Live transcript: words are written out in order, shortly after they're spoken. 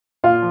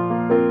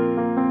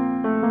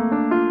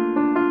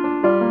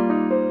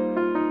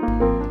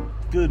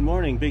Good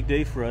morning. Big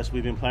day for us.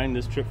 We've been planning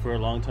this trip for a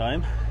long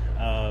time.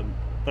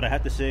 But I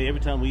have to say,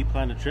 every time we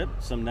plan a trip,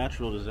 some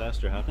natural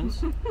disaster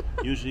happens.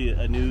 Usually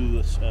a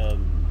new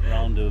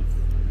round of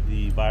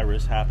the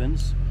virus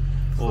happens,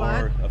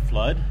 or a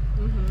flood.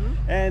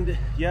 And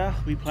yeah,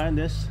 we planned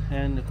this,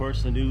 and of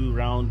course a new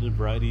round and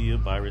variety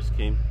of virus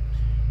came,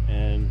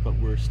 but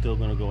we're still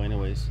going to go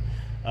anyways.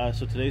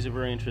 So today's a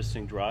very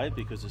interesting drive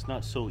because it's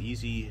not so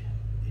easy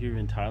here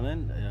in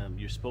Thailand.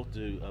 You're supposed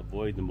to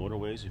avoid the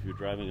motorways if you're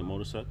driving a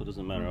motorcycle. It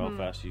doesn't matter how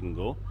fast you can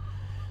go.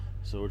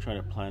 So we're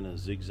trying to plan a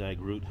zigzag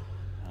route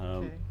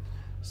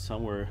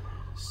somewhere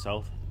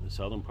the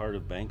southern part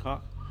of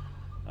Bangkok,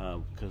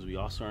 because we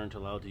also aren't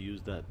allowed to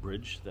use that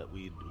bridge that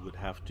we would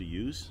have to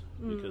use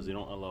because they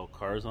don't allow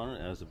cars on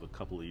it as of a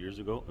couple of years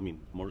ago. I mean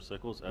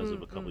motorcycles as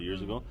of a couple of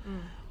years ago.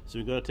 So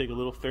we've got to take a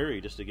little ferry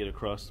just to get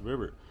across the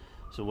river.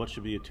 So what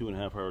should be a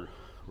 2.5 hour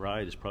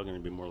ride is probably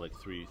going to be more like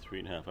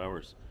 3.5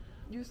 hours.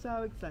 You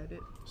sound excited.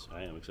 So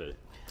I am excited.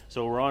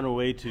 So we're on our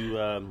way to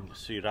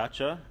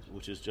Sriracha,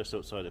 which is just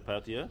outside of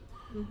Pattaya,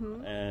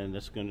 and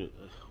that's going to,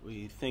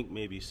 we think,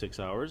 maybe 6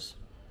 hours.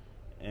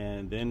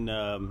 And then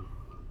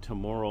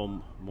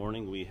tomorrow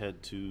morning we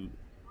head to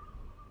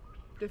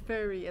the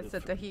ferry at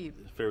Satahip.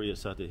 Ferry at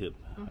Satahip,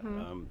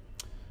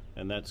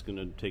 and that's going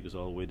to take us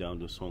all the way down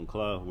to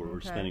Songkhla, where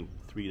we're spending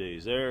 3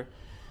 days there,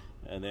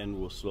 and then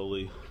we'll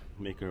slowly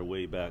make our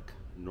way back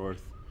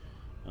north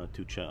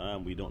to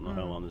Cham. We don't know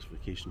how long this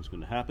vacation is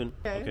going to happen.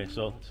 Okay,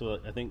 so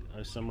I think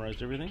I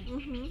summarized everything.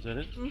 Is that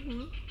it?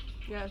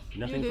 Yes.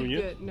 Nothing you from did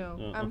you? Good. No,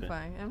 Oh, I'm okay.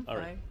 fine. I'm All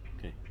fine. right.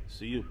 Okay.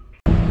 See you.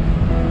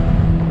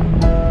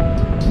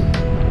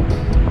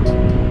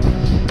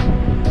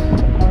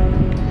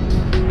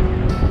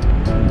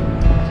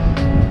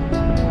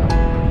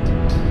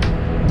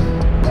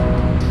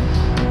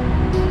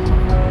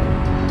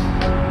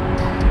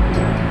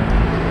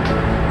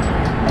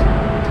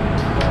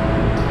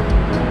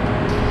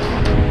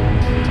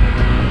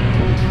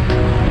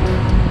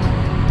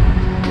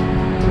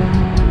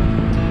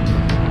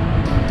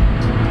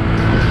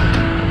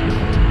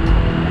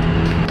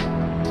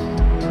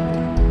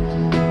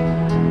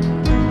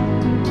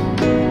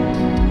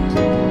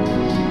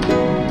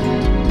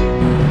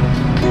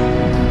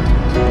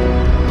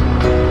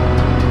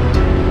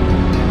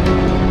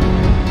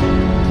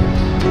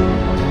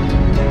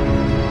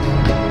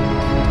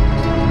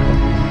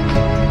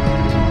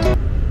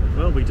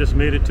 We just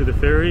made it to the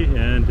ferry,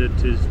 and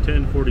it is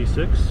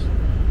 10:46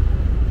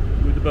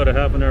 with about a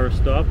half an hour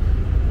stop.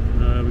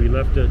 We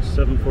left at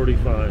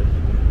 7:45,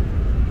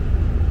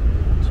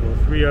 so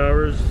 3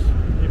 hours,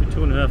 maybe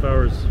 2.5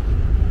 hours.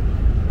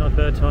 Not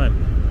bad time.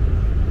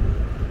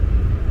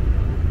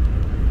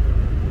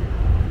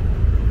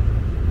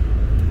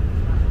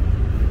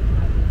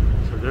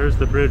 So there's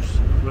the bridge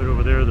right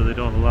over there that they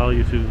don't allow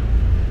you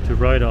to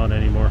ride on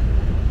anymore.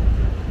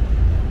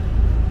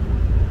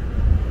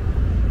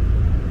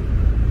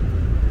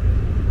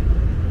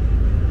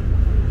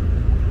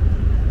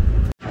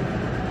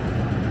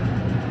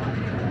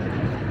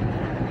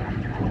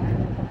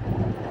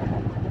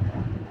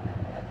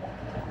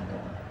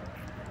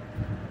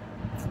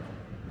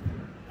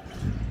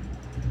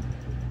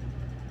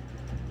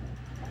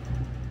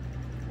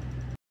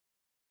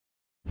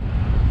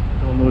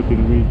 I don't know if you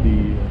can read the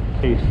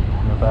case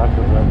on the back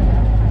of that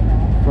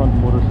front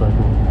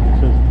motorcycle. It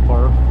says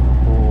 "Barf,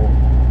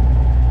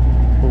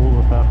 full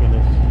of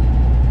happiness."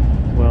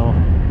 Well,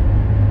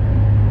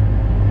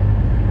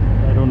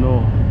 I don't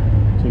know.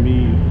 To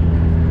me,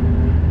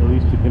 at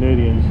least to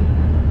Canadians,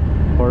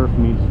 barf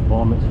means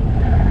vomit,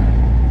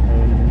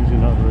 and I'm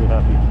usually not very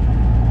happy.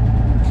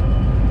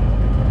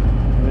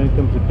 And then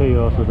comes the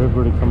chaos of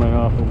everybody coming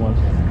off at once.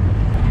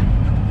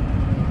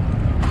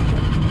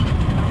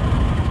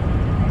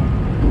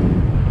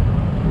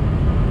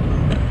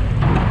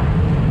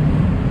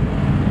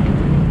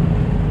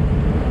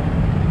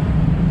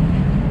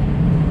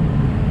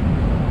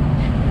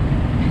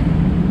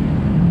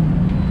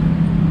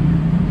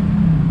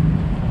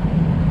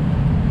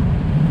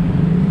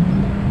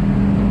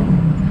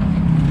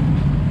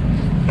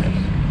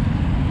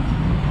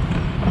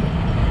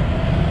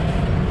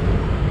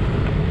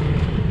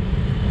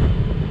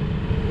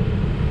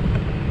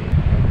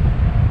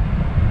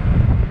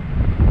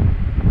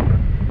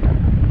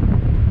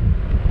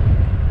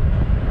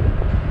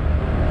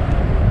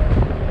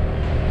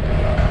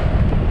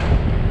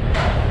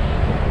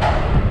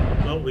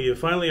 We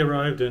finally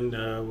arrived, and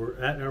we're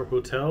at our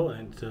hotel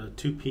at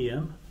 2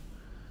 p.m.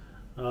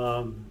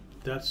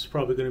 That's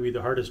probably going to be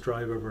the hardest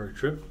drive of our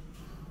trip.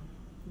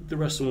 The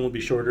rest of them will be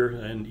shorter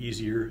and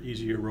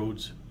easier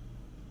roads.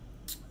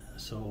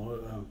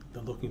 So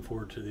I'm looking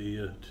forward to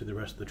the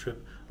rest of the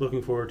trip.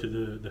 Looking forward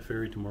to the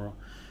ferry tomorrow.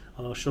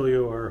 I'll show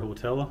you our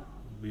hotel.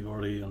 We've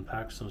already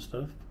unpacked some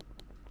stuff.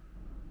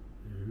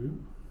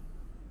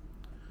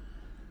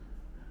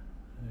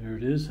 There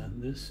it is,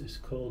 and this is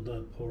called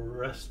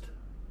Porest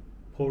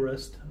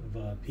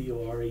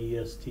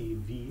P-O-R-E-S-T-V-A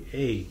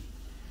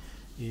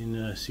in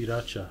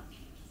Sriracha.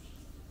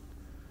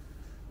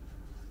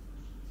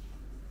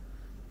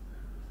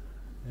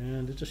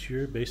 And it's just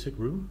your basic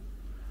room.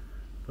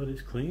 but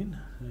it's clean,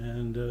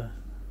 and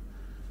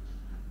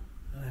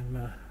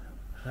I'm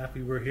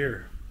happy we're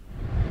here.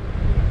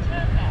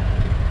 Turn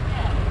left.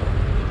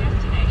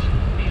 Destination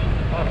field.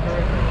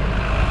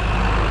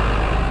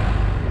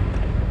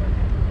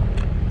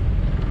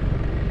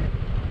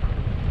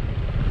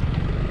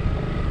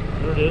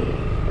 There it is.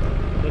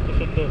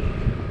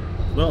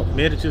 Well,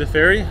 made it to the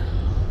ferry,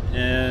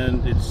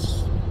 and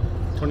it's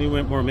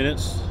 20 more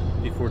minutes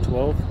before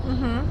 12.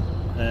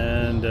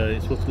 And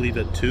it's supposed to leave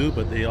at 2,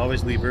 but they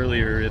always leave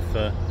earlier if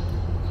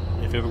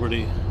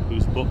everybody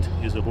who's booked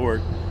is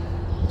aboard.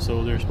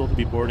 So they're supposed to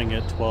be boarding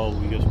at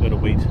 12. We just got to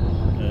wait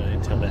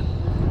until then.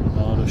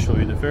 I'll just show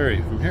you the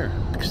ferry from here.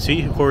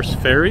 Seahourse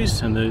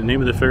ferries, and the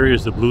name of the ferry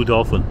is the Blue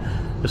Dolphin.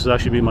 This will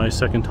actually be my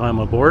second time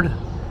aboard.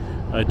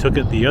 I took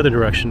it the other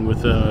direction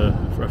with a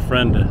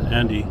friend,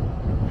 Andy,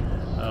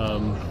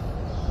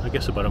 I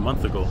guess about a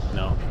month ago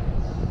now.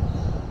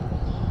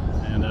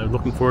 And I'm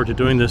looking forward to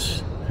doing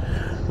this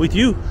with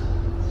you.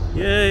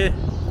 Yay!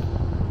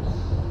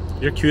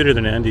 You're cuter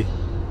than Andy.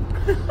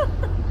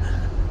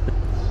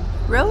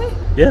 Really?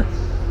 Yeah.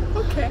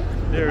 Okay.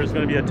 There's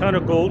going to be a ton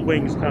of gold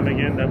wings coming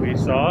in that we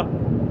saw,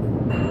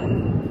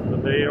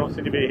 but they don't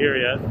seem to be here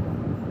yet.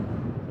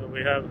 So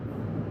we have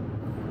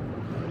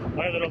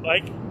my little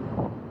bike,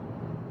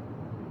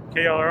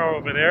 KLR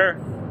over there,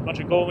 a bunch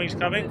of gold wings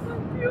coming,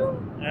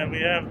 and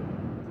we have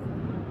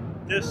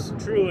this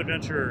true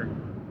adventurer.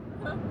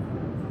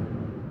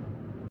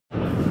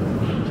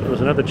 So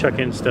there's another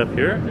check-in step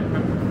here.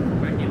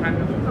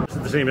 This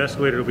is the same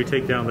escalator that we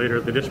take down later.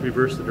 They just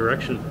reverse the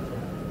direction.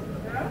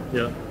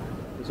 Yeah,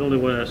 there's only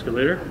one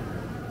escalator.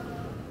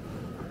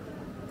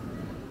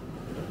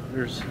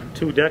 There's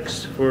 2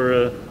 decks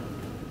for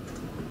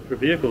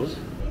vehicles.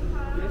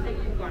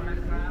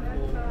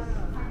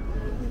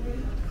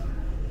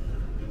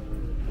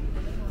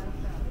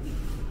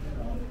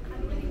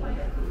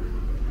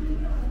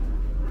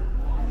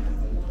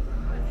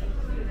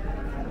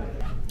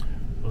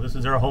 Well, this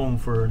is our home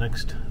for the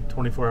next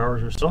 24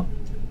 hours or so.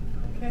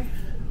 Okay.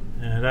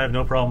 And I have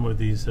no problem with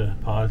these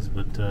pods,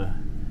 but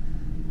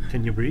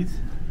can you breathe?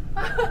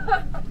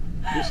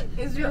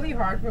 It's really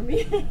hard for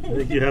me. I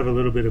think you have a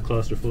little bit of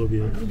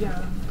claustrophobia.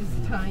 Yeah,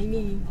 it's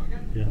tiny.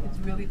 Yeah. It's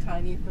really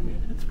tiny for me.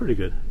 It's pretty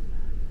good.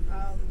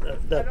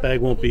 That bag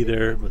won't be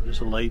there, but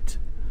there's a light.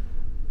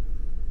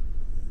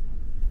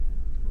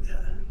 Yeah.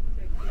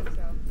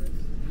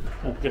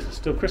 I guess it's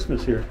still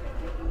Christmas here.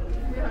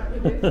 Yeah,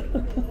 it is.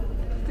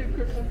 Still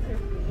Christmas here.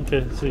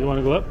 Okay, so you want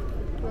to go up?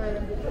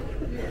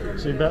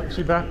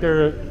 See back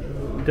there,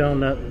 down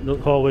that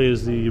hallway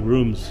is the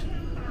rooms.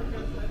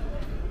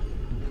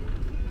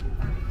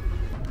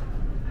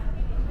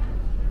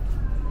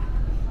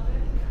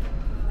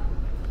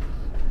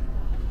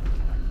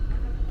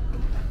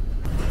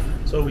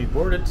 So we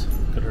boarded,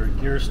 got our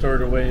gear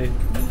stored away.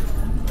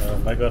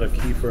 I got a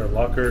key for a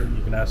locker.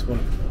 You can ask one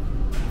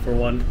for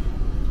one.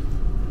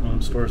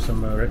 Store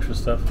some extra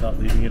stuff, not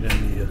leaving it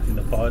in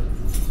the pod.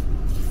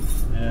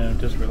 And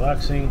just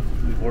relaxing.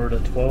 We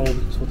boarded at 12.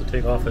 It's supposed to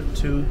take off at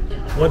 2.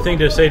 One thing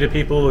to say to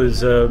people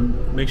is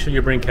make sure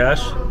you bring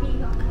cash.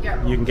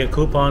 Yeah. You can get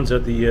coupons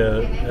at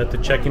the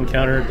check-in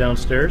counter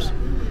downstairs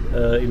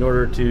in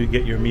order to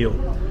get your meal.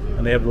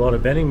 And they have a lot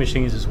of vending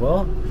machines as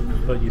well,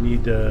 but you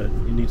need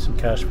some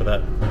cash for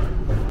that.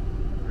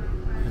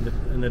 And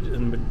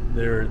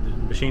the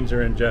machines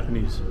are in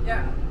Japanese.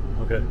 Yeah.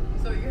 Okay.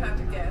 So you have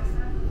to guess.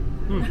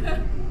 Hmm.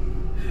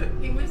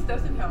 English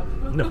doesn't help.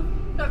 No.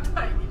 Not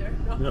Thai either.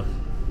 No.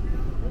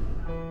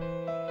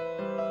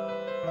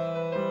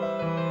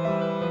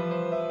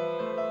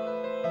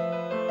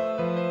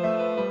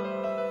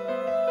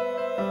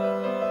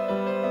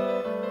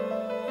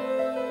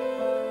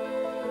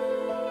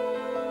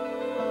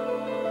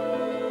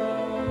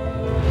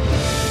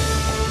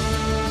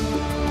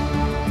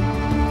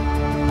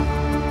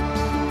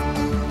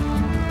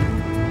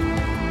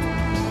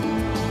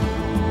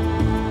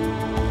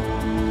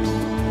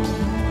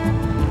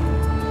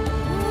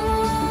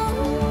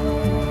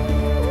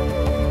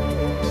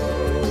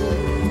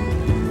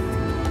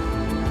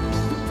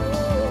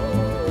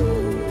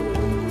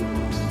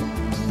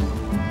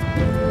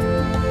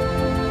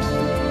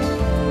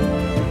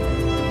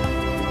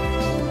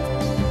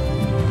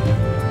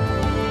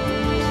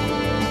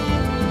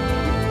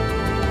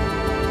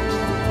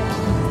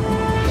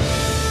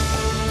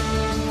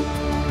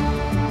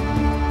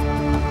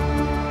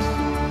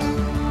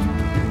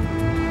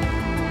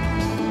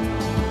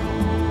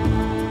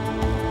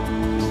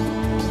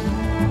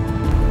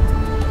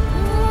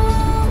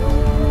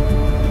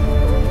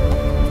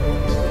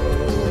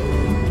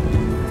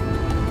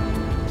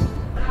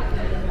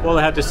 Well,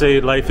 I have to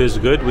say life is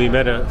good. We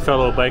met a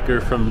fellow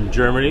biker from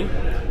Germany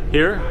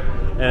here,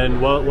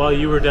 and while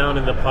you were down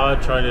in the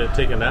pod trying to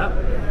take a nap,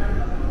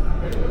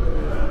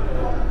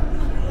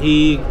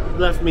 he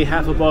left me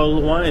half a bottle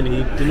of wine.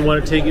 He didn't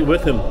want to take it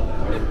with him,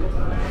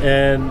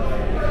 and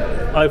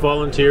I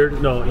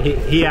volunteered. No,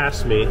 he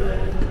asked me,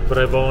 but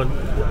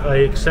I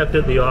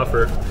accepted the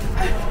offer,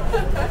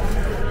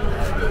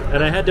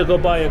 and I had to go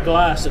buy a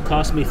glass. It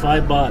cost me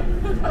 $5.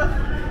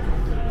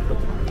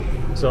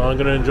 So I'm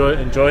gonna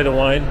enjoy the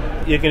wine.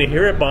 You can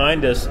hear it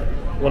behind us.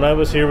 When I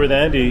was here with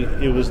Andy,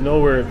 it was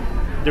nowhere.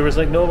 There was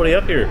like nobody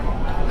up here.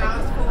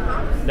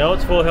 Now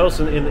it's full house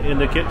in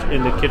the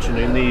kitchen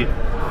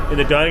in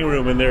the dining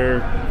room, and they're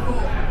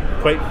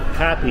quite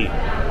happy.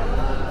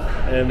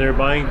 And they're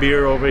buying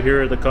beer over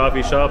here at the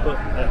coffee shop.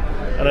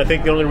 And I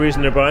think the only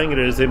reason they're buying it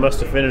is they must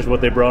have finished what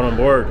they brought on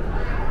board,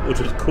 which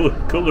was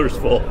coolers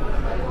full.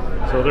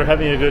 So they're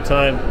having a good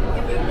time.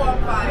 If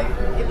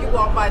you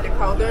walk by the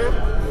counter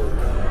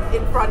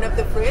in front of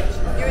the fridge,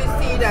 you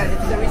will see that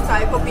the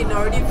recycle bin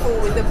already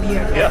full with the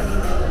beer. Yeah.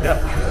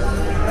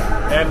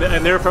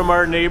 And they're from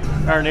our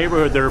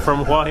neighborhood. They're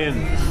from Hua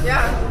Hin.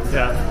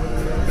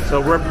 Yeah.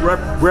 So we're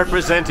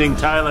representing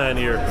Thailand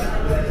here.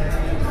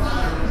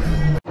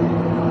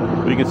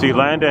 You can see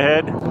land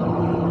ahead and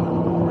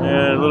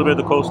a little bit of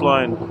the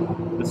coastline,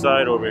 the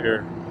side over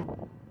here.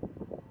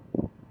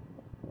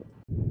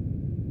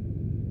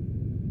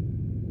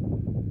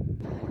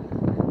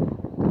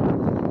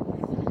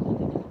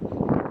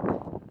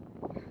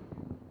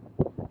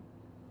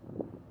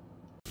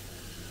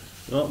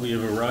 Well, we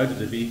have arrived at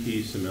the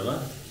BP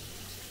Samila.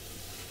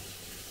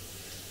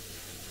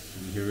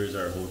 And here is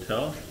our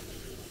hotel.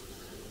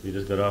 We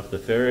just got off the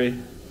ferry.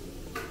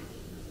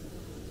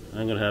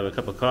 I'm going to have a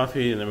cup of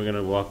coffee, and then we're going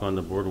to walk on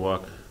the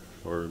boardwalk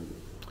or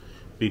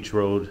beach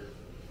road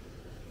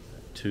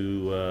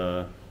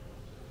to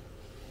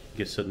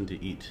get something to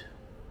eat.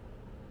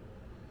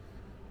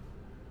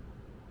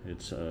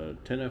 It's 10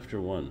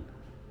 after 1.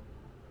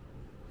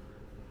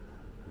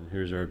 And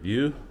here's our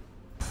view.